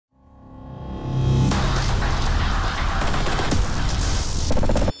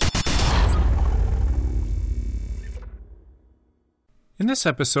In this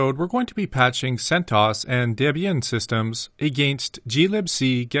episode, we're going to be patching CentOS and Debian systems against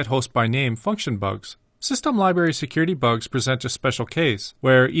glibc gethostbyname function bugs. System library security bugs present a special case,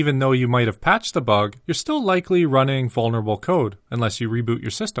 where even though you might have patched the bug, you're still likely running vulnerable code, unless you reboot your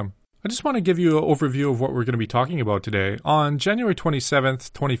system. I just want to give you an overview of what we're going to be talking about today. On January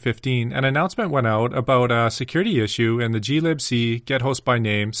 27th, 2015, an announcement went out about a security issue in the glibc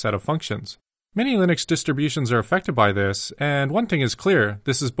gethostbyname set of functions. Many Linux distributions are affected by this, and one thing is clear,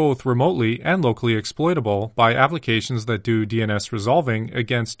 this is both remotely and locally exploitable by applications that do DNS resolving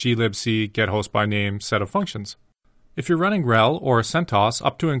against glibc gethostbyname set of functions. If you're running RHEL or CentOS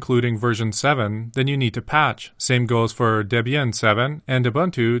up to including version 7, then you need to patch. Same goes for Debian 7 and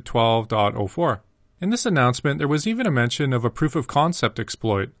Ubuntu 12.04. In this announcement, there was even a mention of a proof of concept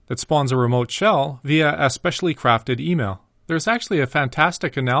exploit that spawns a remote shell via a specially crafted email. There's actually a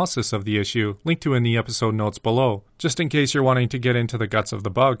fantastic analysis of the issue linked to in the episode notes below, just in case you're wanting to get into the guts of the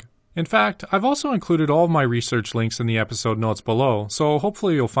bug. In fact, I've also included all of my research links in the episode notes below, so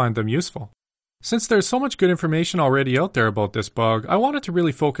hopefully you'll find them useful. Since there's so much good information already out there about this bug, I wanted to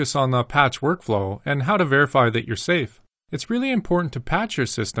really focus on the patch workflow and how to verify that you're safe. It's really important to patch your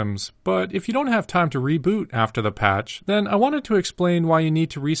systems, but if you don't have time to reboot after the patch, then I wanted to explain why you need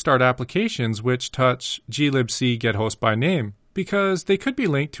to restart applications which touch glibc gethostbyname, because they could be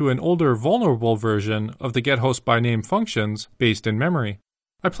linked to an older vulnerable version of the gethostbyname functions based in memory.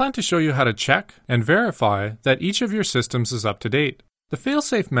 I plan to show you how to check and verify that each of your systems is up to date. The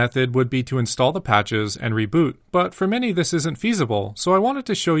failsafe method would be to install the patches and reboot, but for many this isn't feasible, so I wanted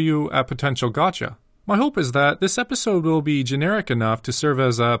to show you a potential gotcha. My hope is that this episode will be generic enough to serve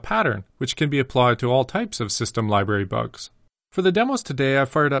as a pattern, which can be applied to all types of system library bugs. For the demos today, I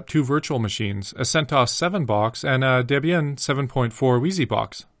fired up two virtual machines, a CentOS 7 box and a Debian 7.4 Wheezy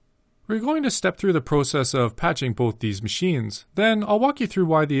box. We're going to step through the process of patching both these machines. Then I'll walk you through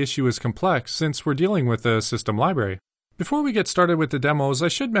why the issue is complex since we're dealing with a system library. Before we get started with the demos, I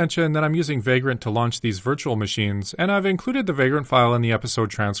should mention that I'm using Vagrant to launch these virtual machines, and I've included the Vagrant file in the episode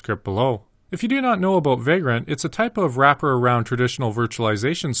transcript below. If you do not know about Vagrant, it's a type of wrapper around traditional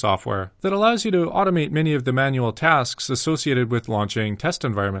virtualization software that allows you to automate many of the manual tasks associated with launching test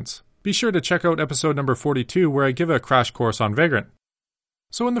environments. Be sure to check out episode number 42 where I give a crash course on Vagrant.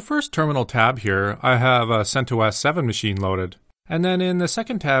 So in the first terminal tab here, I have a CentOS 7 machine loaded. And then in the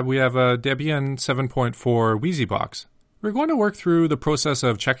second tab, we have a Debian 7.4 Wheezy box. We're going to work through the process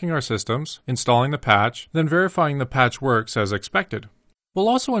of checking our systems, installing the patch, then verifying the patch works as expected. We'll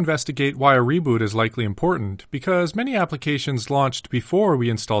also investigate why a reboot is likely important, because many applications launched before we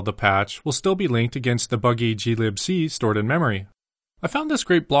installed the patch will still be linked against the buggy glibc stored in memory. I found this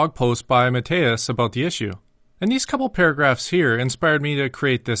great blog post by Matthias about the issue, and these couple paragraphs here inspired me to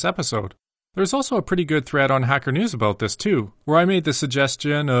create this episode. There's also a pretty good thread on Hacker News about this too, where I made the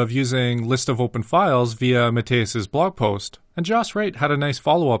suggestion of using list of open files via Matthias's blog post, and Josh Wright had a nice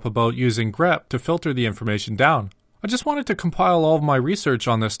follow-up about using grep to filter the information down. I just wanted to compile all of my research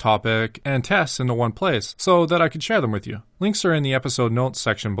on this topic and tests into one place, so that I could share them with you. Links are in the episode notes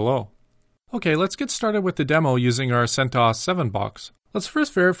section below. Okay, let's get started with the demo using our CentOS 7 box. Let's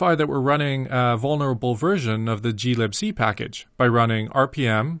first verify that we're running a vulnerable version of the glibc package by running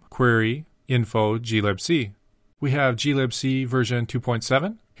rpm query info glibc. We have glibc version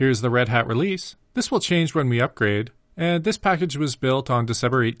 2.7. Here's the Red Hat release. This will change when we upgrade, and this package was built on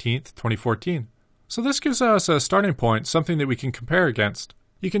December 18th, 2014. So this gives us a starting point, something that we can compare against.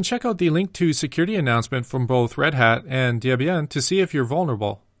 You can check out the link to security announcement from both Red Hat and Debian to see if you're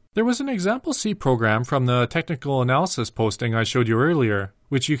vulnerable. There was an example C program from the technical analysis posting I showed you earlier,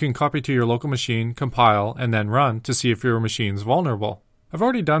 which you can copy to your local machine, compile, and then run to see if your machine's vulnerable. I've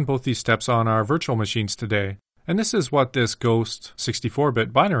already done both these steps on our virtual machines today, and this is what this ghost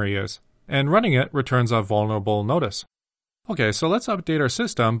 64-bit binary is, and running it returns a vulnerable notice. Okay, so let's update our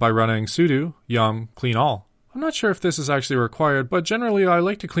system by running sudo yum clean all. I'm not sure if this is actually required, but generally I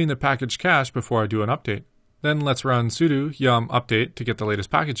like to clean the package cache before I do an update. Then let's run sudo yum update to get the latest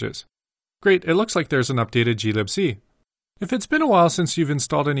packages. Great, it looks like there's an updated glibc. If it's been a while since you've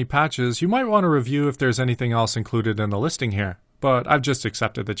installed any patches, you might want to review if there's anything else included in the listing here, but I've just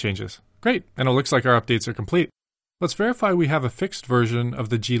accepted the changes. Great, and it looks like our updates are complete. Let's verify we have a fixed version of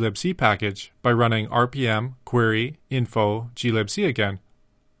the glibc package by running rpm query info glibc again.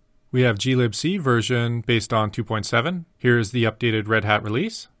 We have glibc version based on 2.7. Here's the updated Red Hat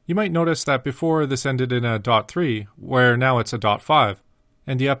release. You might notice that before this ended in a .3, where now it's a .5.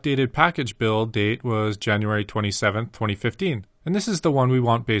 And the updated package build date was January 27, 2015. And this is the one we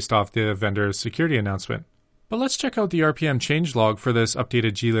want based off the vendor's security announcement. But let's check out the RPM changelog for this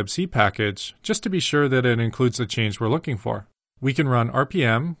updated glibc package, just to be sure that it includes the change we're looking for. We can run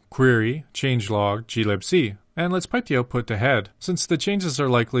rpm query changelog glibc, and let's pipe the output to head, since the changes are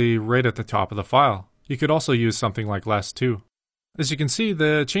likely right at the top of the file. You could also use something like less too. As you can see,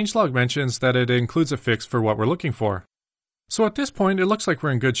 the changelog mentions that it includes a fix for what we're looking for. So at this point, it looks like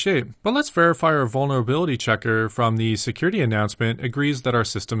we're in good shape, but let's verify our vulnerability checker from the security announcement agrees that our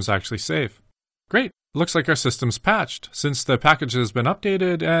system's actually safe. Great! It looks like our system's patched, since the package has been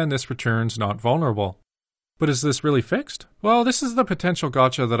updated and this returns not vulnerable. But is this really fixed? Well, this is the potential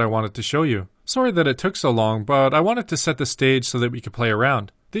gotcha that I wanted to show you. Sorry that it took so long, but I wanted to set the stage so that we could play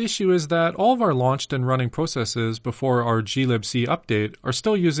around. The issue is that all of our launched and running processes before our glibc update are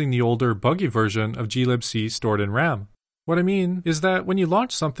still using the older buggy version of glibc stored in RAM. What I mean is that when you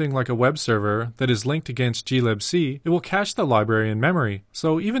launch something like a web server that is linked against glibc, it will cache the library in memory.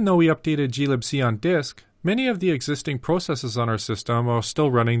 So even though we updated glibc on disk, many of the existing processes on our system are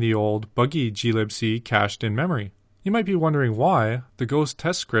still running the old buggy glibc cached in memory. You might be wondering why the ghost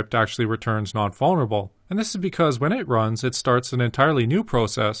test script actually returns not vulnerable. And this is because when it runs, it starts an entirely new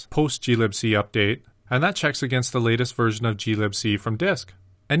process post glibc update, and that checks against the latest version of glibc from disk.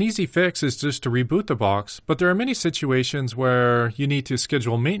 An easy fix is just to reboot the box, but there are many situations where you need to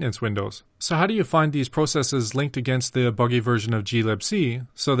schedule maintenance windows. So how do you find these processes linked against the buggy version of glibc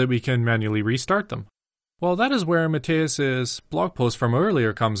so that we can manually restart them? Well, that is where Mateus's blog post from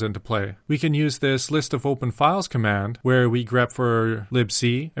earlier comes into play. We can use this list of open files command where we grep for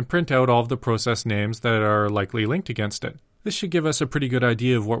libc and print out all of the process names that are likely linked against it. This should give us a pretty good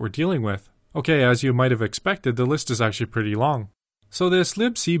idea of what we're dealing with. Okay, as you might have expected, the list is actually pretty long. So this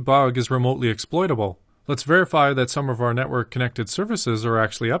libc bug is remotely exploitable. Let's verify that some of our network connected services are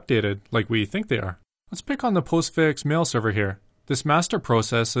actually updated like we think they are. Let's pick on the postfix mail server here. This master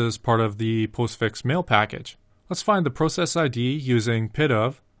process is part of the postfix mail package. Let's find the process ID using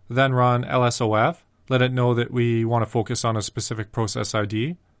pidof, then run lsof, let it know that we want to focus on a specific process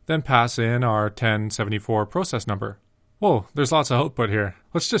ID, then pass in our 1074 process number. Whoa, there's lots of output here.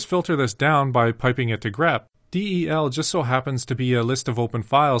 Let's just filter this down by piping it to grep. Del just so happens to be a list of open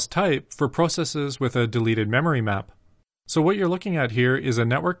files type for processes with a deleted memory map. So what you're looking at here is a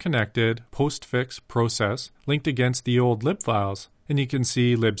network-connected postfix process linked against the old lib files, and you can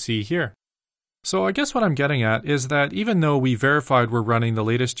see libc here. So I guess what I'm getting at is that even though we verified we're running the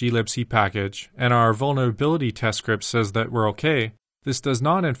latest glibc package, and our vulnerability test script says that we're okay, this does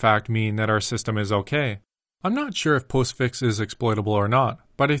not in fact mean that our system is okay. I'm not sure if postfix is exploitable or not,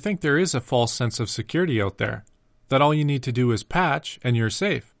 but I think there is a false sense of security out there, that all you need to do is patch and you're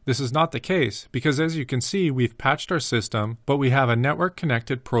safe. This is not the case, because as you can see, we've patched our system, but we have a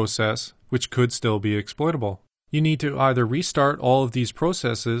network-connected process which could still be exploitable. You need to either restart all of these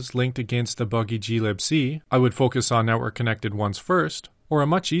processes linked against the buggy glibc, I would focus on network-connected ones first, or a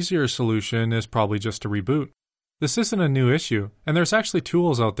much easier solution is probably just to reboot. This isn't a new issue, and there's actually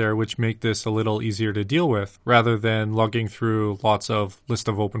tools out there which make this a little easier to deal with, rather than lugging through lots of list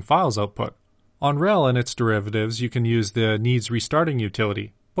of open files output. On RHEL and its derivatives, you can use the needs restarting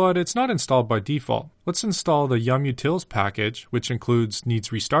utility, but it's not installed by default. Let's install the yum-utils package, which includes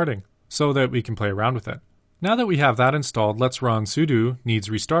needs restarting, so that we can play around with it. Now that we have that installed, let's run sudo needs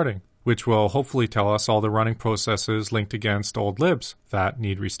restarting, which will hopefully tell us all the running processes linked against old libs that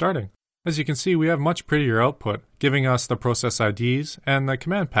need restarting. As you can see, we have much prettier output, giving us the process IDs and the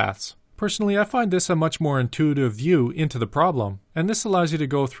command paths. Personally, I find this a much more intuitive view into the problem, and this allows you to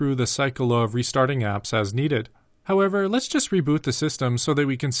go through the cycle of restarting apps as needed. However, let's just reboot the system so that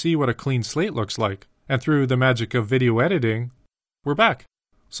we can see what a clean slate looks like. And through the magic of video editing, we're back.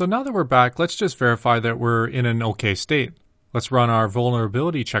 So now that we're back, let's just verify that we're in an okay state. Let's run our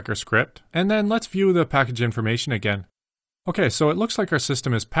vulnerability checker script, and then let's view the package information again. Okay, so it looks like our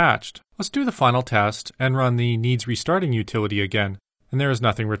system is patched. Let's do the final test and run the needs restarting utility again, and there is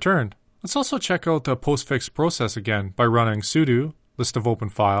nothing returned. Let's also check out the postfix process again by running sudo list of open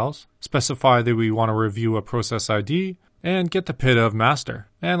files, specify that we want to review a process ID, and get the PID of master.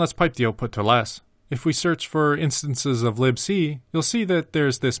 And let's pipe the output to less. If we search for instances of libc, you'll see that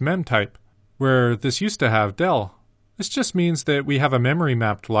there's this mem type, where this used to have del. This just means that we have a memory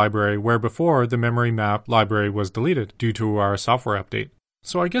mapped library where before the memory map library was deleted due to our software update.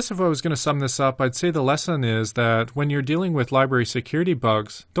 So I guess if I was going to sum this up, I'd say the lesson is that when you're dealing with library security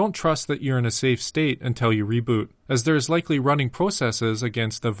bugs, don't trust that you're in a safe state until you reboot, as there's likely running processes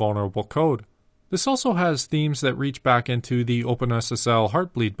against the vulnerable code. This also has themes that reach back into the OpenSSL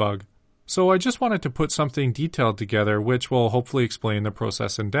Heartbleed bug. So I just wanted to put something detailed together which will hopefully explain the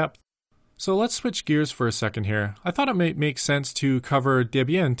process in depth. So let's switch gears for a second here. I thought it might make sense to cover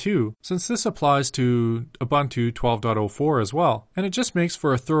Debian too, since this applies to Ubuntu 12.04 as well, and it just makes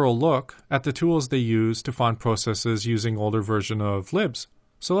for a thorough look at the tools they use to find processes using older version of libs.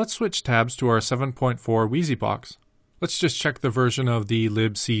 So let's switch tabs to our 7.4 WheezyBox. Let's just check the version of the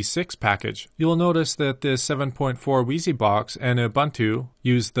libc6 package. You'll notice that the 7.4 WheezyBox and Ubuntu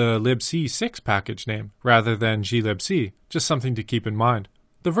use the libc6 package name rather than glibc, just something to keep in mind.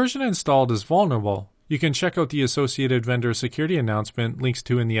 The version installed is vulnerable. You can check out the associated vendor security announcement links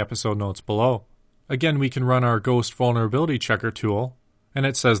to in the episode notes below. Again, we can run our Ghost vulnerability checker tool, and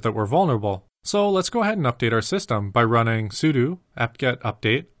it says that we're vulnerable. So let's go ahead and update our system by running sudo apt-get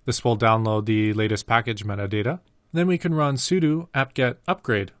update. This will download the latest package metadata. Then we can run sudo apt-get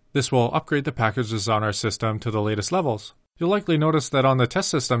upgrade. This will upgrade the packages on our system to the latest levels. You'll likely notice that on the test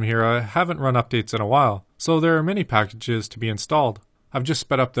system here, I haven't run updates in a while, so there are many packages to be installed. I've just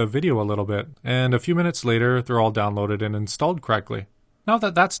sped up the video a little bit, and a few minutes later, they're all downloaded and installed correctly. Now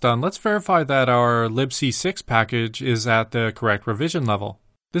that that's done, let's verify that our libc6 package is at the correct revision level.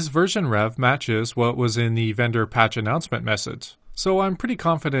 This version rev matches what was in the vendor patch announcement message, so I'm pretty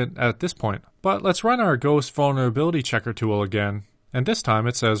confident at this point. But let's run our Ghost vulnerability checker tool again, and this time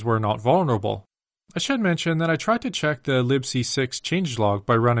it says we're not vulnerable. I should mention that I tried to check the libc6 changelog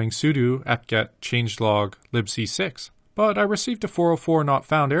by running sudo apt-get changelog libc6. But I received a 404 not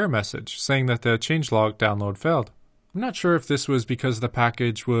found error message saying that the changelog download failed. I'm not sure if this was because the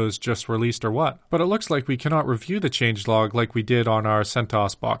package was just released or what, but it looks like we cannot review the changelog like we did on our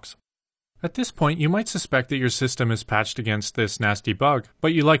CentOS box. At this point, you might suspect that your system is patched against this nasty bug,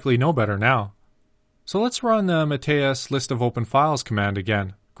 but you likely know better now. So let's run the Mateus list of open files command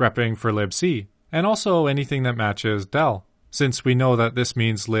again, grepping for libc, and also anything that matches del, since we know that this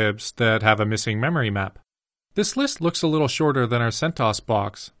means libs that have a missing memory map. This list looks a little shorter than our CentOS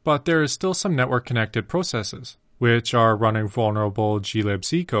box, but there is still some network-connected processes, which are running vulnerable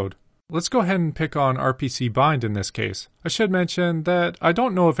glibc code. Let's go ahead and pick on RPC bind in this case. I should mention that I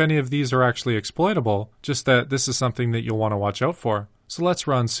don't know if any of these are actually exploitable, just that this is something that you'll want to watch out for. So let's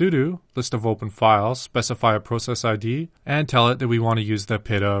run sudo list of open files, specify a process ID, and tell it that we want to use the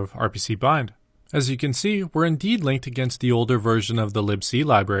PID of RPC bind. As you can see, we're indeed linked against the older version of the libc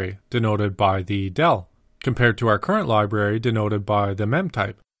library, denoted by the del, compared to our current library denoted by the mem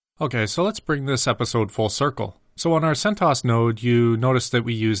type. Okay, so let's bring this episode full circle. So on our CentOS node, you notice that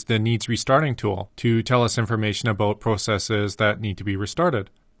we use the needs restarting tool to tell us information about processes that need to be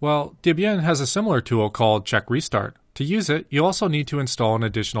restarted. Well, Debian has a similar tool called check restart. To use it, you also need to install an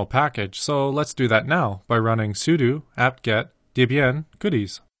additional package, so let's do that now by running sudo apt-get debian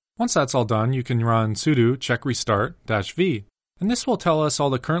goodies. Once that's all done, you can run sudo check restart -v. And this will tell us all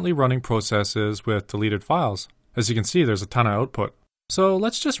the currently running processes with deleted files. As you can see, there's a ton of output. So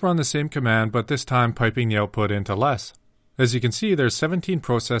let's just run the same command, but this time piping the output into less. As you can see, there's 17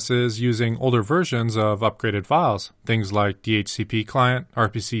 processes using older versions of upgraded files, things like DHCP client,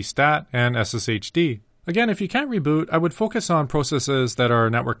 RPC stat, and SSHD. Again, if you can't reboot, I would focus on processes that are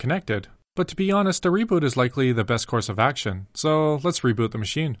network connected. But to be honest, a reboot is likely the best course of action, so let's reboot the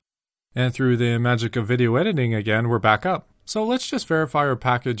machine. And through the magic of video editing again, we're back up. So let's just verify our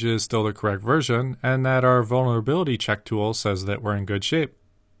package is still the correct version and that our vulnerability check tool says that we're in good shape.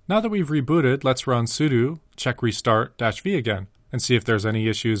 Now that we've rebooted, let's run sudo check restart -v again and see if there's any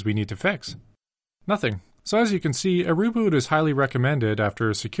issues we need to fix. Nothing. So as you can see, a reboot is highly recommended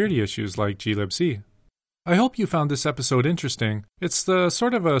after security issues like glibc. I hope you found this episode interesting. It's the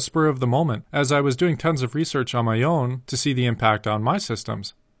sort of a spur of the moment, as I was doing tons of research on my own to see the impact on my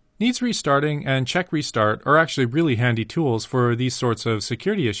systems. Needs restarting and check restart are actually really handy tools for these sorts of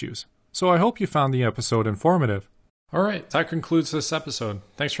security issues. So I hope you found the episode informative. Alright, that concludes this episode.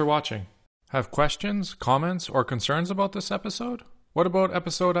 Thanks for watching. Have questions, comments, or concerns about this episode? What about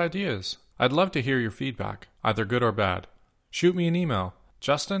episode ideas? I'd love to hear your feedback, either good or bad. Shoot me an email,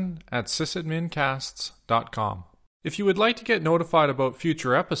 justin@sysadmincasts.com. If you would like to get notified about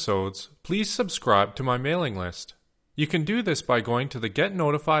future episodes, please subscribe to my mailing list. You can do this by going to the Get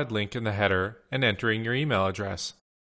Notified link in the header and entering your email address.